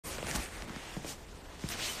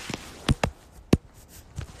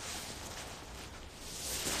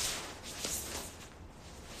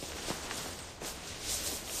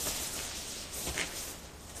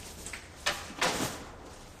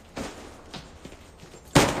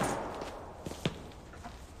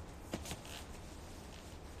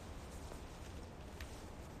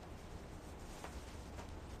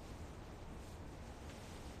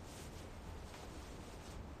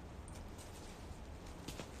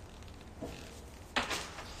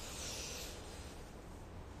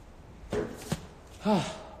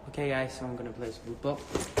Okay guys, so I'm gonna play some football.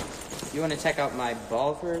 You wanna check out my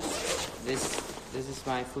ball first? This is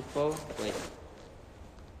my football. Wait.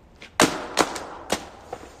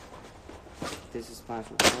 This is my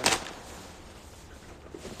football.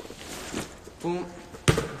 Boom.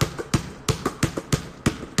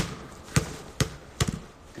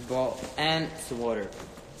 The ball and some water.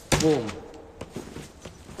 Boom.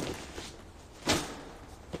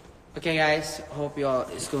 Okay guys, hope y'all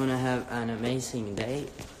is gonna have an amazing day.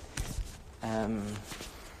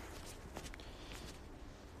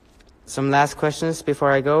 Some last questions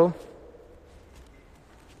before I go.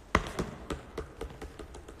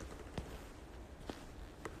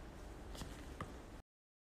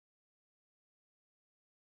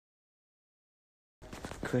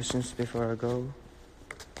 Questions before I go.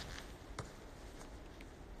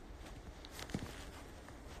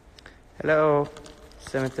 Hello,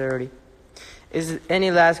 7:30. Is there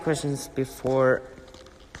any last questions before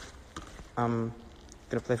I'm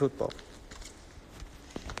gonna play football?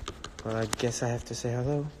 Well, I guess I have to say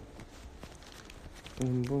hello.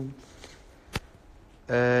 Boom, boom.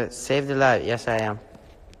 Save the live. Yes, I am.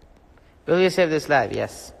 Will you save this live?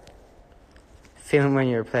 Yes. Film when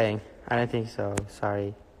you're playing. I don't think so.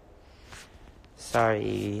 Sorry.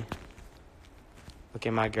 Okay,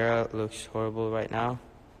 my girl looks horrible right now.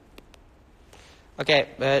 Okay,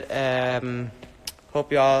 but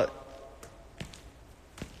hope y'all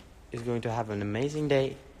is going to have an amazing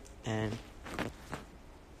day, and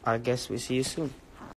I guess we see you soon.